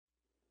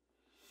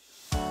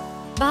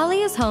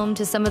Bali is home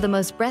to some of the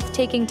most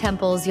breathtaking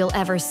temples you'll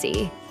ever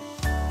see.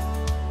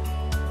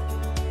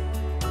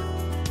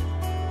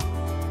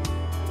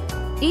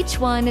 Each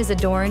one is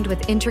adorned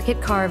with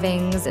intricate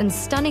carvings and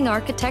stunning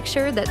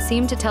architecture that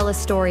seem to tell a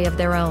story of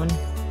their own.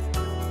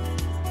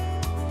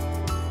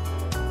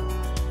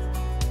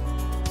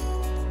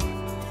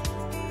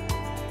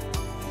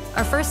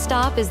 Our first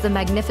stop is the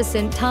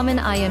magnificent Taman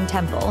Ayun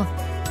Temple,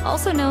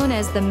 also known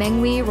as the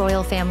Mengwi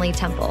Royal Family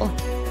Temple.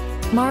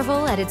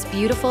 Marvel at its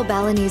beautiful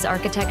Balinese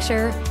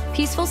architecture,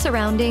 peaceful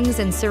surroundings,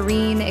 and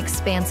serene,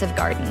 expansive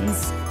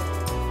gardens.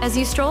 As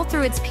you stroll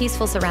through its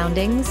peaceful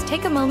surroundings,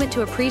 take a moment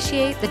to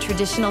appreciate the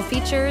traditional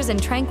features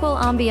and tranquil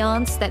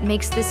ambiance that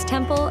makes this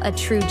temple a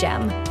true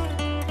gem.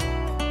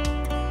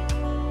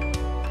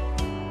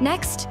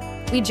 Next,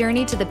 we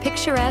journey to the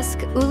picturesque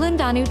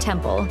Uluwandanu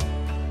Temple,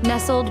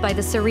 nestled by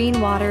the serene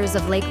waters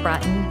of Lake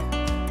Bratton.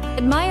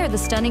 Admire the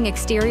stunning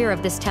exterior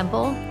of this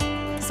temple,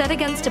 set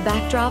against a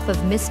backdrop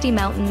of misty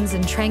mountains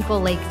and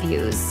tranquil lake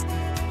views.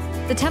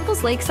 The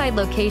temple's lakeside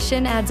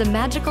location adds a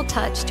magical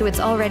touch to its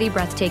already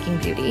breathtaking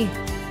beauty.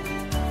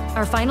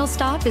 Our final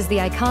stop is the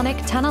iconic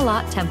Tanah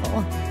Lot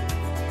Temple.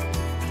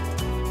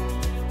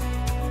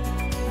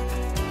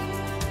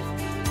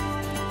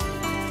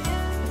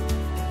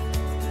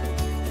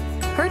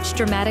 Perched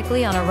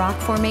dramatically on a rock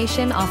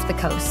formation off the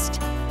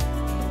coast.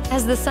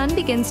 As the sun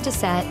begins to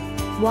set,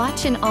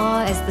 watch in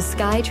awe as the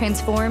sky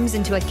transforms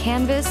into a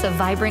canvas of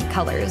vibrant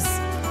colors.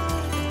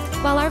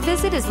 While our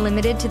visit is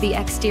limited to the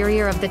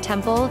exterior of the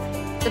temple,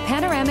 the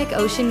panoramic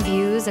ocean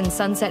views and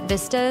sunset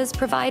vistas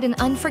provide an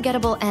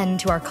unforgettable end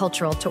to our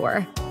cultural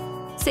tour.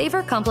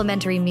 Savor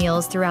complimentary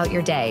meals throughout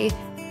your day,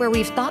 where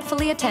we've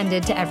thoughtfully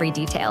attended to every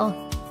detail.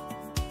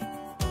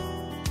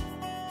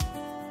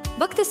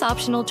 Book this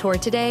optional tour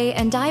today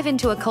and dive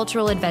into a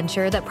cultural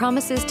adventure that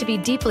promises to be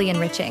deeply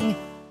enriching.